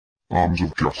Arms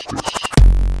of Justice.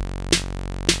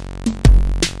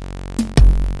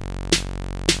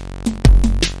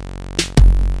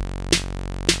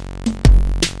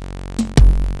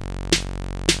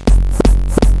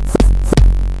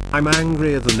 I'm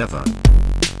angrier than ever.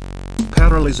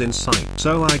 Peril is in sight,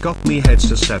 so I got me heads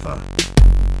to sever.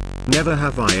 Never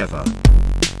have I ever.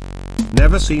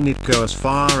 Never seen it go as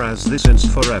far as this since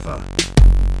forever.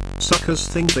 Suckers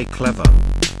think they clever.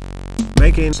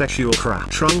 Making sexual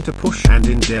crap, trying to push and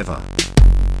endeavor.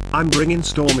 I'm bringing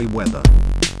stormy weather.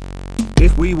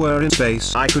 If we were in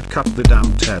space I could cut the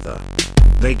damn tether.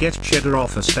 They get cheddar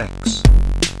off of sex.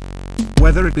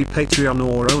 Whether it be Patreon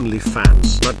or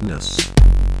OnlyFans, madness.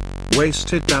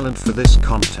 Wasted talent for this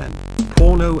content.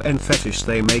 Porno and fetish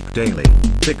they make daily.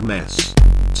 Big mess.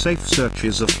 Safe search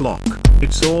is a flock.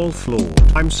 It's all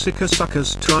flawed. I'm sick of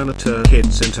suckers trying to turn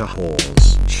kids into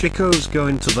whores. Chickos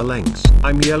going to the lengths.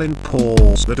 I'm yelling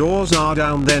pause. The doors are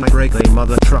down, then I break they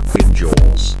mother truck in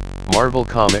jaws. Marvel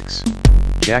Comics,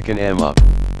 Jackin Em Up.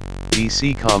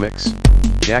 DC Comics,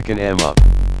 Jackin Em Up.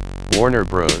 Warner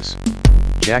Bros.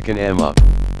 Jackin Em Up.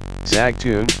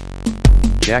 Zagtoon,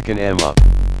 Jackin Em Up.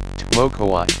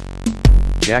 Tmokawai,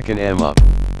 Jackin Em Up.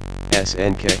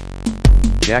 SNK,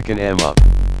 Jackin Em Up.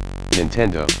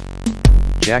 Nintendo,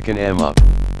 Jackin Em Up.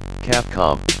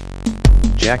 Capcom,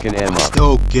 Jackin Em Up.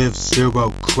 Still give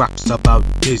zero craps about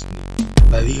Disney,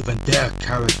 but even their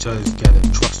characters get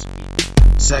it, trust me.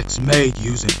 Sex made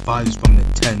using files from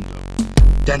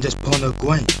Nintendo. Then there's Porno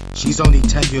Gwen, she's only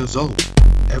 10 years old.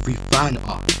 Every fan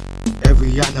art,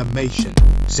 every animation,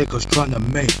 sickos trying to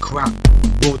make crap,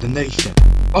 rule the nation.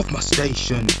 Off my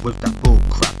station with that bull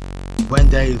crap. When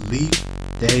they leave,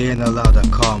 they ain't allowed to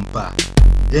come back.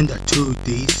 In the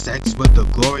 2D sex with the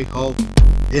glory hole,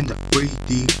 in the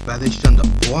 3D fetish and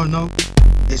the porno,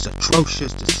 it's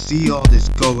atrocious to see all this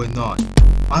going on.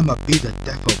 I'ma be the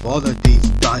death of all of these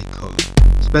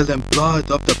dicos, spilling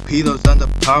blood of the pedos and the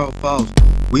pedophiles.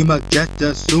 We might get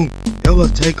there soon, it will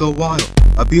take a while.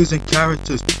 Abusing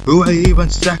characters who ain't even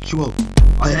sexual,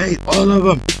 I hate all of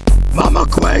them. Mama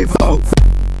Quavo.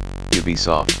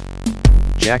 Ubisoft,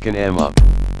 Jackin Em Up.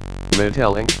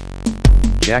 Motelling,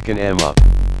 Jackin Em Up.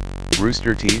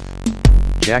 Rooster Teeth,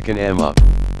 Jackin Em Up.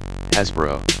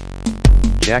 Hasbro,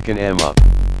 Jackin Em Up.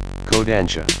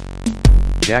 Kodansha,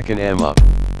 Jackin Em Up.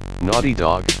 Naughty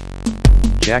Dog,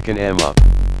 Jackin Em Up.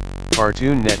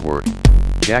 Cartoon Network,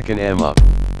 Jackin Em Up.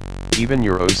 Even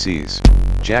your OCs,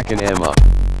 Jackin Em Up.